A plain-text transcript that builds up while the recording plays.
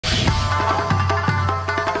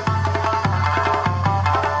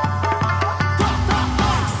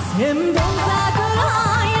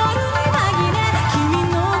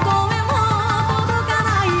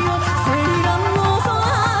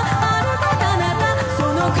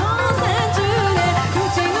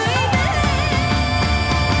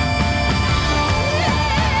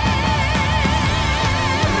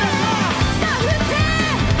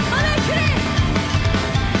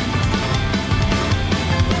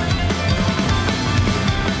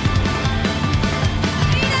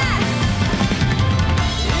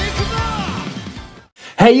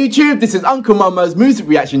Hey YouTube, this is Uncle Mama's music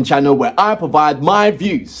reaction channel where I provide my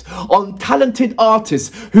views on talented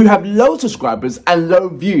artists who have low subscribers and low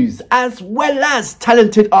views, as well as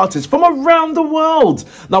talented artists from around the world.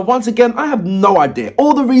 Now once again, I have no idea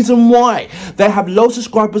or the reason why they have low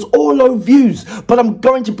subscribers or low views, but I'm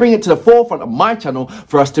going to bring it to the forefront of my channel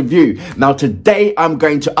for us to view. Now today I'm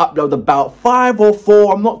going to upload about 5 or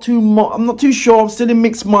 4, I'm not too sure, I'm still in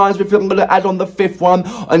mixed minds with it. I'm going to add on the 5th one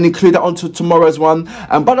and include that onto tomorrow's one.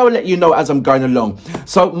 But I'll let you know as I'm going along.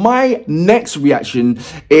 So my next reaction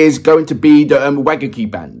is going to be the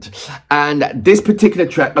Wagakki band. And this particular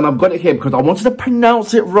track, and I've got it here because I wanted to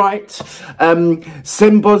pronounce it right.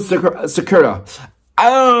 Senbonzakura.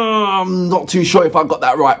 I'm not too sure if I got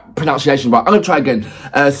that right pronunciation right. I'm going to try again.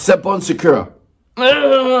 Senbonzakura.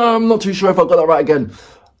 I'm not too sure if I got that right again.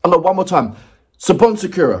 I'm going one more time.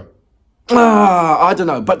 Senbonzakura. I don't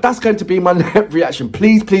know, but that's going to be my next reaction.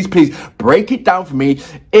 Please break it down for me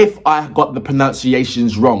if I got the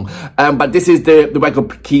pronunciations wrong. But this is the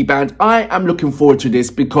Wagakki band. I am looking forward to this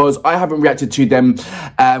because I haven't reacted to them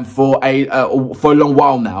for a long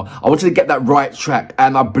while now. I wanted to get that right track,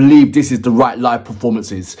 and I believe this is the right live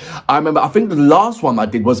performances. I think the last one I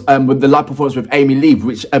did was with the live performance with Amy Lee,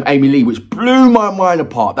 which blew my mind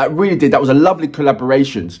apart. That really did. That was a lovely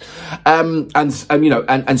collaboration. And you know,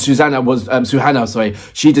 and Susanna was Suhana, sorry.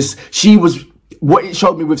 She was what it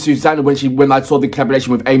showed me with Susanna when I saw the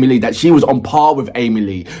collaboration with Amy Lee, that she was on par with Amy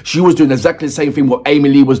Lee. She was doing exactly the same thing what Amy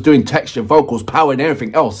Lee was doing, texture, vocals, power, and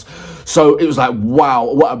everything else. So it was like,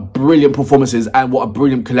 wow, what a brilliant performances and what a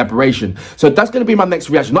brilliant collaboration. So that's going to be my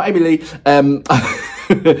next reaction. Not Amy Lee,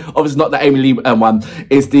 obviously not the Amy Lee one.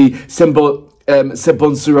 It's the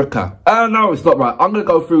Senbonzakura. No, it's not right. I'm going to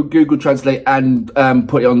go through Google Translate and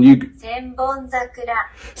put it on YouTube.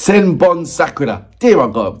 Senbonzakura. There I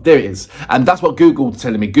go. There it is. And that's what Google's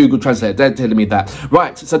telling me. Google Translate. They're telling me that.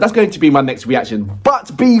 Right. So that's going to be my next reaction.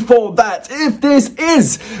 But before that, if this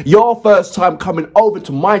is your first time coming over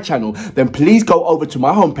to my channel, then please go over to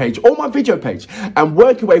my homepage or my video page and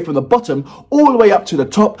work your way from the bottom all the way up to the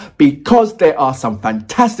top, because there are some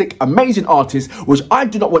fantastic, amazing artists which I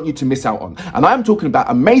do not want you to miss out on. And I am talking about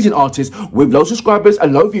amazing artists with low subscribers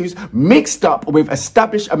and low views mixed up with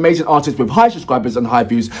established amazing artists with high subscribers and high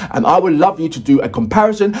views. And I would love you to do a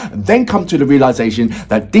comparison and then come to the realization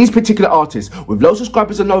that these particular artists with low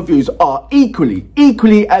subscribers and low views are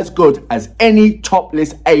equally as good as any top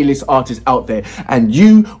list A-list artist out there, and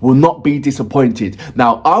you will not be disappointed.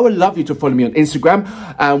 Now I would love you to follow me on Instagram,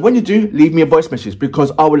 and when you do, leave me a voice message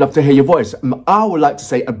because I would love to hear your voice. And I would like to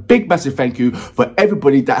say a big massive thank you for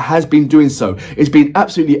everybody that has been doing so. It's been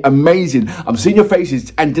absolutely amazing. I'm seeing your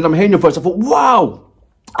faces and then I'm hearing your voice. I thought, wow,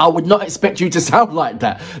 I would not expect you to sound like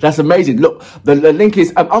that. That's amazing. Look, the link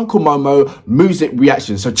is Uncle Momo Music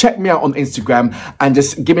Reaction. So check me out on Instagram and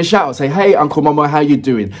just give me a shout out. Say, hey, Uncle Momo, how you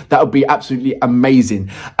doing? That would be absolutely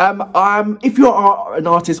amazing. If you are an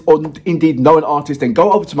artist or indeed know an artist, then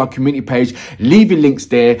go over to my community page, leave your links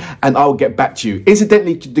there, and I will get back to you.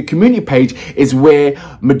 Incidentally, the community page is where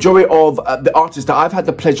majority of the artists that I've had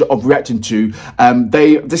the pleasure of reacting to,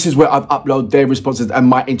 this is where I've uploaded their responses and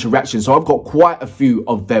my interactions. So I've got quite a few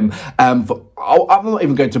of them. I'm not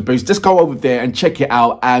even going to boost. Just go over there and check it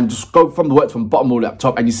out, and just go from the work from bottom all the way up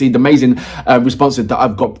top, and you see the amazing responses that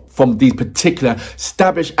I've got from these particular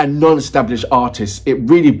established and non-established artists. It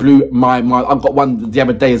really blew my mind. I've got one the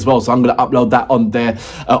other day as well, so I'm going to upload that on there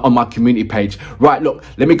on my community page. Right, look,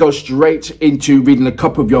 let me go straight into reading a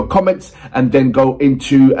couple of your comments and then go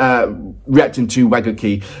into reacting to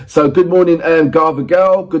Wagakki. So good morning, Garva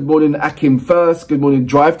Girl. Good morning, Akim First. Good morning,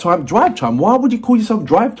 Drive Time. Drive Time? Why would you call yourself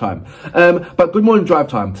Drive Time? But good morning, Drive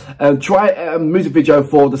Time. Try a music video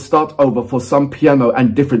for the start over for some piano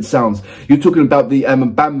and different sounds. You're talking about the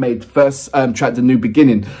bandmate first track, The New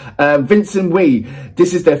Beginning. Vincent Wee,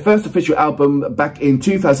 this is their first official album back in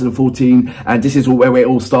 2014, and this is where it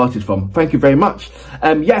all started from. Thank you very much.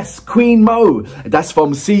 Yes, Queen Mo, that's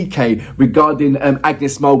from CK regarding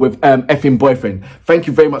Agnes Mo with effing boyfriend. Thank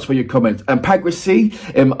you very much for your comment. Pagris C,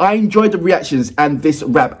 I enjoyed the reactions and this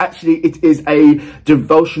rap. Actually, it is a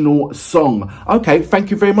devotional song. Okay, thank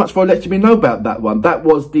you very much for letting me know about that one. That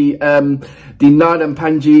was the Nanan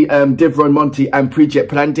Panji, Divron Monty and Prejet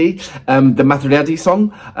Plandi, the Mathriadi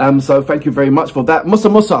song. So thank you very much for that.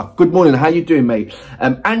 Musa, good morning. How you doing, mate?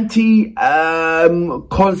 Anti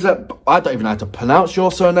Kozep, I don't even know how to pronounce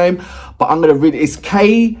your surname, but I'm going to read it. It's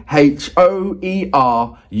Kheuruzan.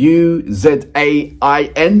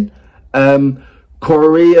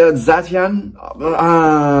 Korea Zatian,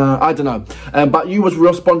 I don't know, but you was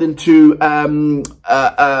responding to Unlucky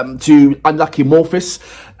Morphus,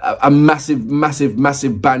 a massive, massive,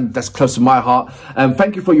 massive band that's close to my heart.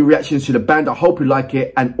 Thank you for your reactions to the band. I hope you like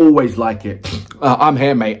it and always like it. I'm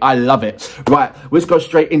here, mate. I love it. Right, let's go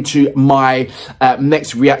straight into my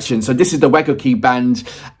next reaction. So this is the Wagakki band.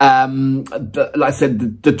 Like I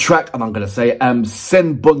said, the track, and I'm going to say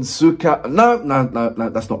Senbonzakura. No,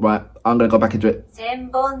 that's not right. I'm going to go back into it.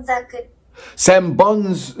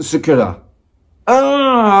 Senbonzakura.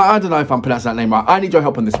 I don't know if I'm pronouncing that name right. I need your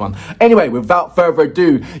help on this one. Anyway, without further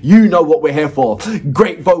ado, you know what we're here for.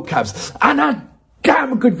 Great vocabs and a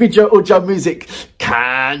damn good video audio music.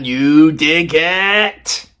 Can you dig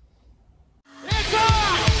it?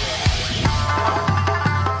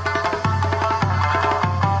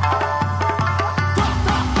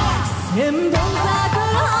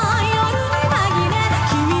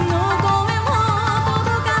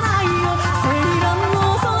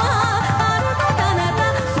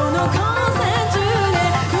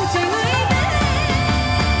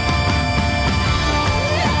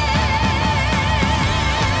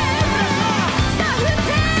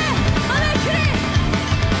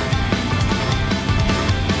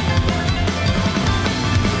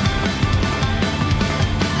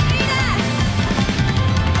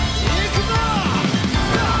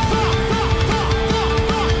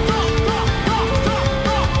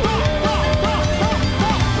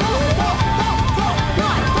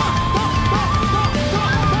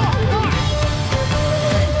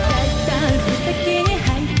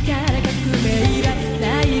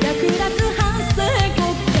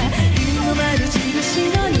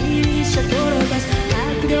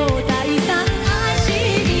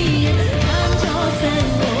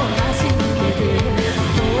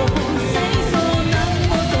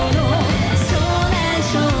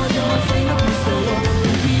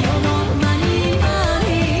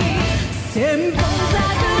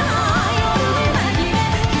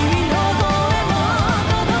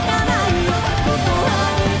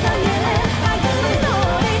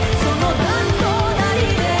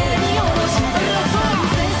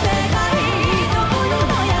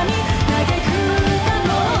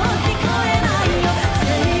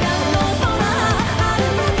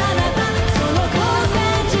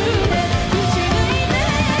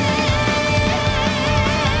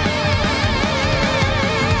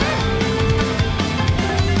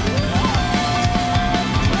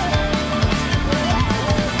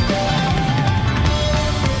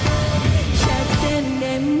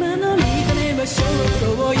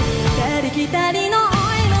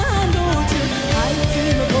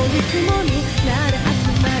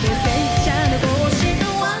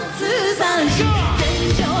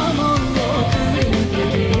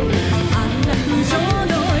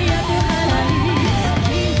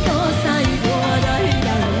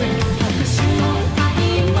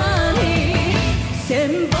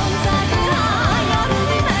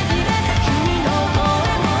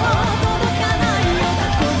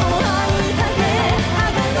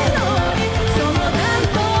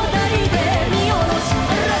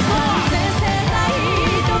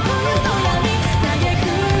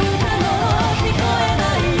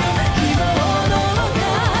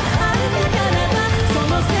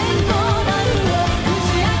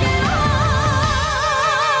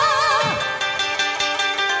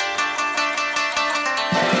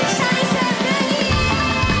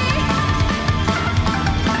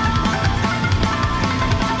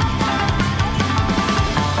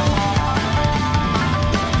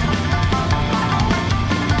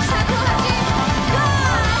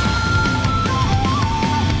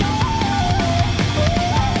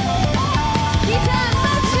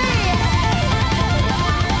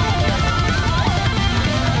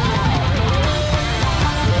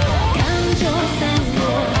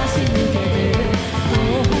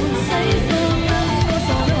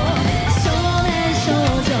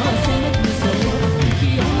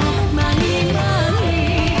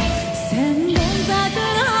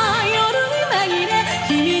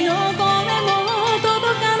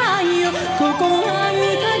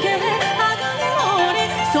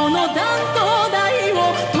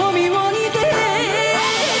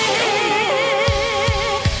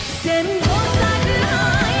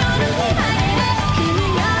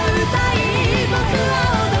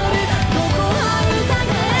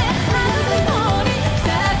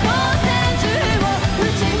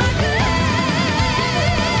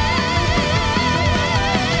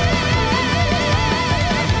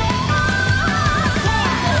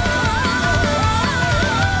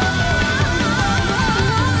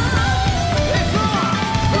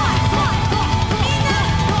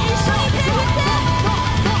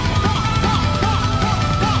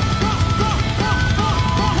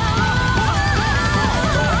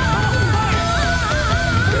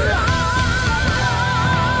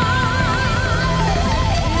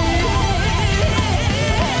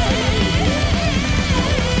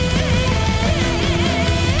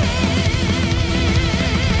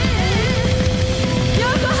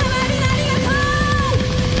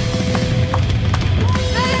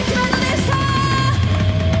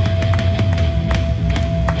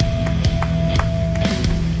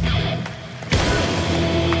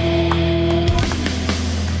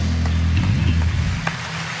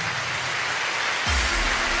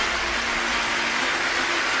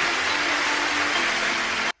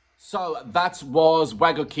 So that was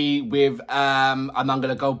Wagakki with, and I'm going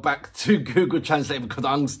to go back to Google Translate because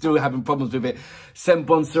I'm still having problems with it.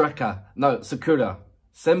 Senbonzakura. No, Sakura.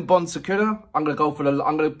 Senbonzakura? I'm going to go for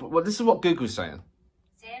the, well, this is what Google's saying.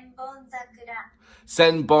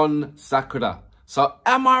 Senbonzakura. So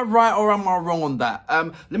am I right or am I wrong on that?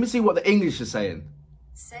 Let me see what the English is saying.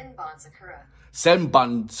 Senbonzakura.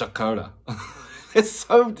 Senbonzakura. It's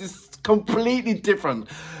completely different.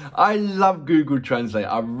 I love Google Translate.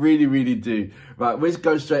 I really, really do. Right, let's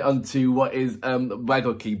go straight on to what is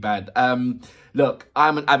WAGAKKIBAND. Look,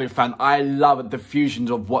 I'm an avid fan. I love the fusions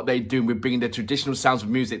of what they do with bringing the traditional sounds of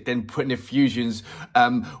music, then putting the fusions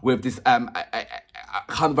with this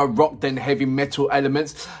kind of a rock, then heavy metal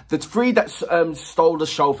elements. The three that stole the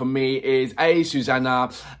show for me is A,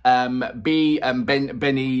 Susanna, B,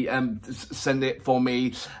 Benny sent it for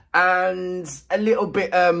me, and a little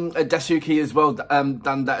bit Daisuke as well,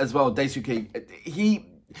 done that as well. Daisuke,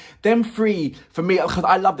 them three for me, because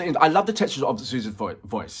I love the texture of Susan's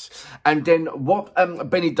voice, and then what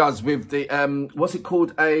Benny does with the what's it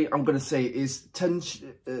called? I'm gonna say it is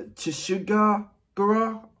Tishugagura.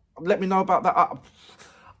 Let me know about that.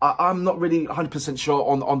 I'm not really 100% sure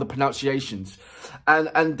on the pronunciations,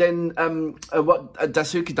 and then what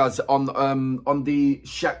Daisuke does on the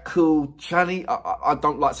Shaku Chani. I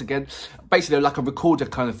don't like it again. Basically, like a recorder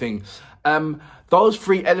kind of thing. Those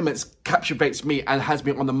three elements captivates me and has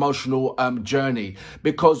me on an emotional journey,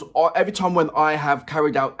 because every time when I have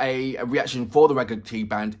carried out a reaction for the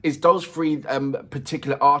WAGAKKIBAND, it's those three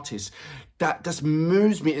particular artists that just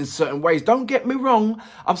moves me in certain ways. Don't get me wrong,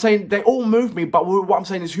 I'm saying they all move me, but what I'm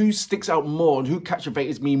saying is who sticks out more and who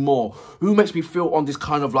captivates me more, who makes me feel on this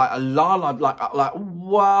kind of like a like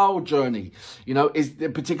wow journey, you know, is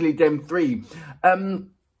particularly them three.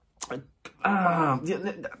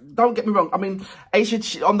 Don't get me wrong. I mean,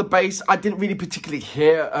 Aisha on the bass, I didn't really particularly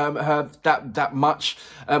hear her that much,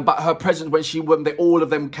 but her presence when all of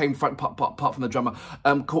them came front, apart from the drummer,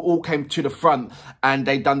 all came to the front, and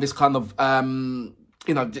they done this kind of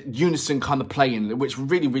you know, unison kind of playing, which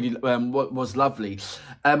really was lovely.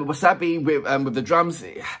 Wasabi with the drums.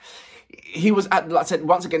 He was at, like I said,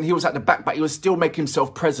 once again, he was at the back, but he was still making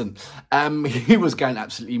himself present. He was going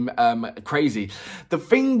absolutely crazy. The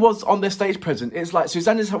thing was on their stage present, it's like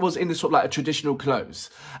Susanna was in this sort of like a traditional clothes.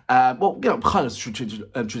 Well, you know, kind of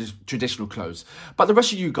traditional clothes. But the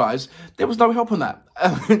rest of you guys, there was no help on that.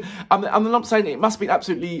 I'm not saying it must be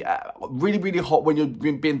absolutely really hot when you're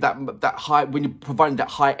being that high, when you're providing that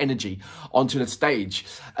high energy onto the stage.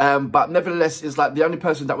 But nevertheless, it's like the only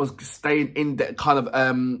person that was staying in that kind of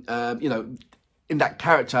you know, in that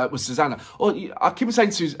character was Susanna. Or I keep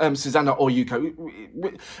saying Susanna or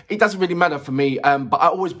Yuko. It doesn't really matter for me. But I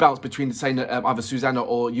always bounce between saying either Susanna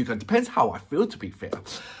or Yuko. Depends how I feel, to be fair.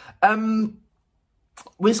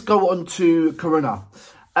 Let's go on to Karuna.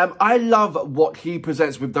 I love what he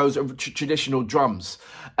presents with those traditional drums.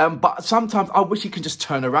 But sometimes I wish he could just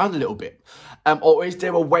turn around a little bit. Or is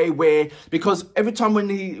there a way where, because every time when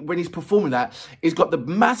he's performing that, he's got the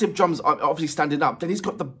massive drums obviously standing up, then he's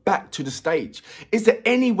got the back to the stage. Is there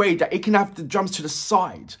any way that he can have the drums to the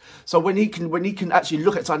side? So when he can actually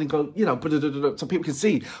look at something and go, you know, so people can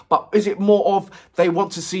see. But is it more of they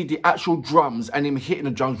want to see the actual drums and him hitting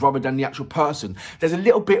the drums rather than the actual person? There's a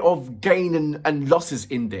little bit of gain and losses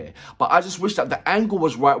in there. But I just wish that the angle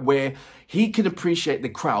was right where he can appreciate the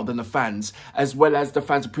crowd and the fans, as well as the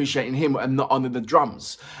fans appreciating him and not only the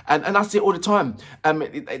drums. And I see it all the time.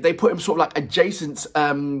 They put him sort of like adjacent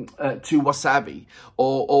to Wasabi,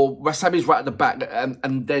 or Wasabi's right at the back,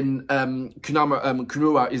 and then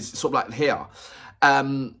Kunura is sort of like here,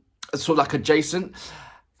 sort of like adjacent.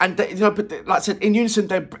 And they, you know, but like I said, in unison,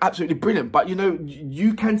 they're absolutely brilliant. But you know,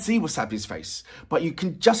 you can see Wasabi's face, but you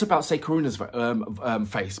can just about say Karuna's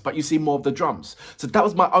face, but you see more of the drums. So that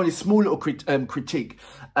was my only small little critique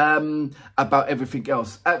about everything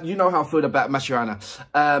else. You know how I feel about Mascherano.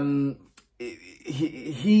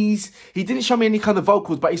 He didn't show me any kind of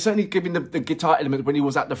vocals, but he's certainly giving the guitar element when he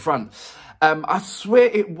was at the front. I swear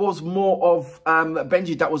it was more of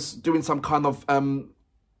Benji that was doing some kind of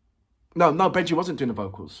No, Benji wasn't doing the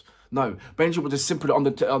vocals. No, Benji was just simply on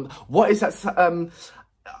the... what is that?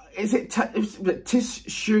 Is it Tish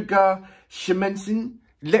Sugar Shimensin?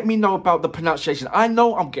 Let me know about the pronunciation. I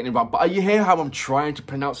know I'm getting it wrong, but you hear how I'm trying to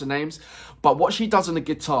pronounce the names? But what she does on the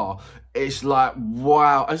guitar, it's like,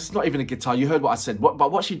 wow. It's not even a guitar. You heard what I said.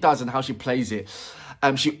 But what she does and how she plays it,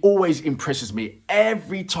 She always impresses me.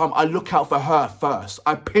 Every time I look out for her first,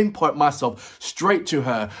 I pinpoint myself straight to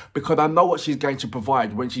her because I know what she's going to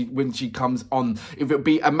provide when she comes on. If it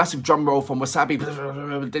be a massive drum roll from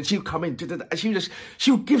Wasabi, then she'll come in and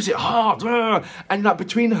she gives it hard. And like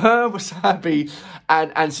between her, Wasabi,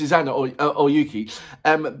 and Susanna or Yuki,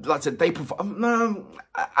 like I said, they perform,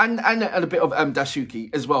 and a bit of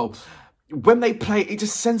Dashuki as well. When they play, it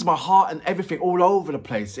just sends my heart and everything all over the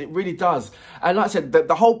place. It really does. And like I said,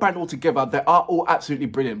 the whole band all together, they are all absolutely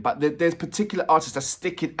brilliant. But there's particular artists that are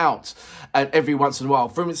sticking out every once in a while.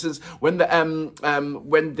 For instance, when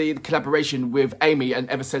the collaboration with Amy and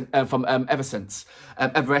from Everessence,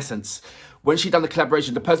 when she done the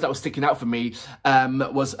collaboration, the person that was sticking out for me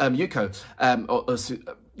was Yuko.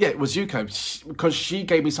 Yeah, it was Yuko, because she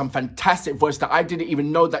gave me some fantastic voice that I didn't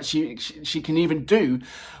even know that she can even do.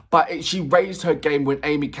 But she raised her game when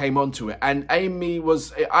Amy came onto it. And I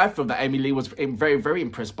feel that Amy Lee was very, very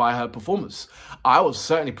impressed by her performance. I was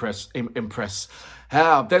certainly impressed.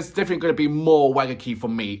 There's definitely going to be more Wagakki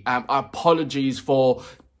from me. Apologies for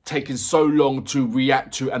taking so long to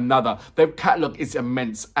react to another. Their catalogue is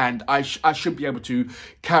immense, and I should be able to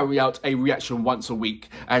carry out a reaction once a week,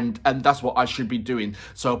 and that's what I should be doing.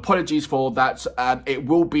 So apologies for that. It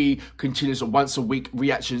will be continuous once a week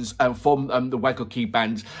reactions from the Wagakki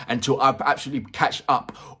band until I absolutely catch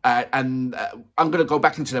up. I'm going to go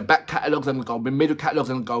back into the back catalogues, I'm going to go in middle catalogues,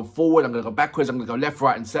 I'm going to go forward, I'm going to go backwards, I'm going to go left,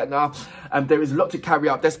 right and centre. And there is a lot to carry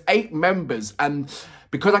out. There's 8 members, and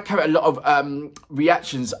because I carry a lot of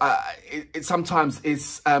reactions, sometimes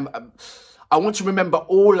it's I want to remember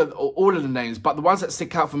all of the names, but the ones that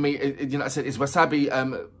stick out for me, you know, I said is Wasabi,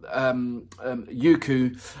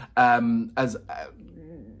 Yuku, as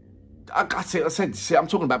I said, see, I'm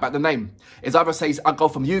talking about the name. It's either says I go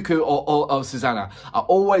from Yuku or Susanna. I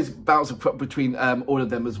always bounce between all of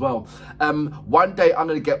them as well. One day I'm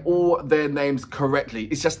going to get all their names correctly.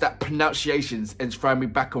 It's just that pronunciations is throwing me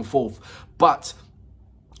back and forth. But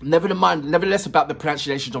nevertheless about the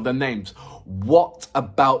pronunciations of their names, what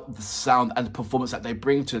about the sound and the performance that they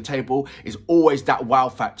bring to the table is always that wow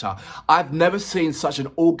factor. I've never seen such an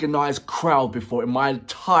organized crowd before in my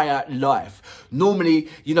entire life. Normally,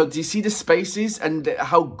 you know, do you see the spaces and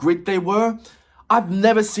how grid they were? I've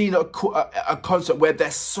never seen a concert where they're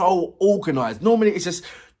so organized. Normally it's just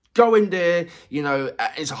go in there, you know,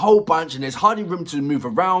 it's a whole bunch and there's hardly room to move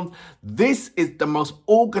around. This is the most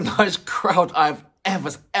organized crowd I've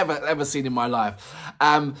ever seen in my life.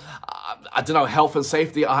 I don't know, health and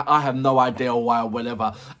safety, I have no idea why or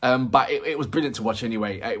whatever, but it was brilliant to watch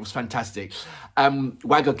anyway. It was fantastic.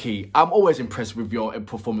 Wagakki, I'm always impressed with your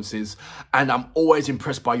performances, and I'm always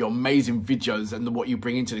impressed by your amazing videos and what you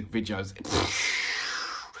bring into the videos.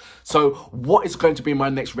 So what is going to be my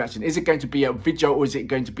next reaction? Is it going to be a video or is it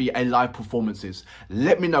going to be a live performances?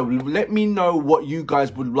 Let me know. Let me know what you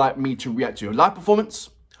guys would like me to react to. A live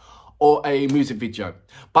performance or a music video.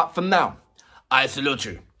 But for now, I salute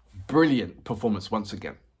you. Brilliant performance once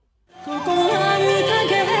again.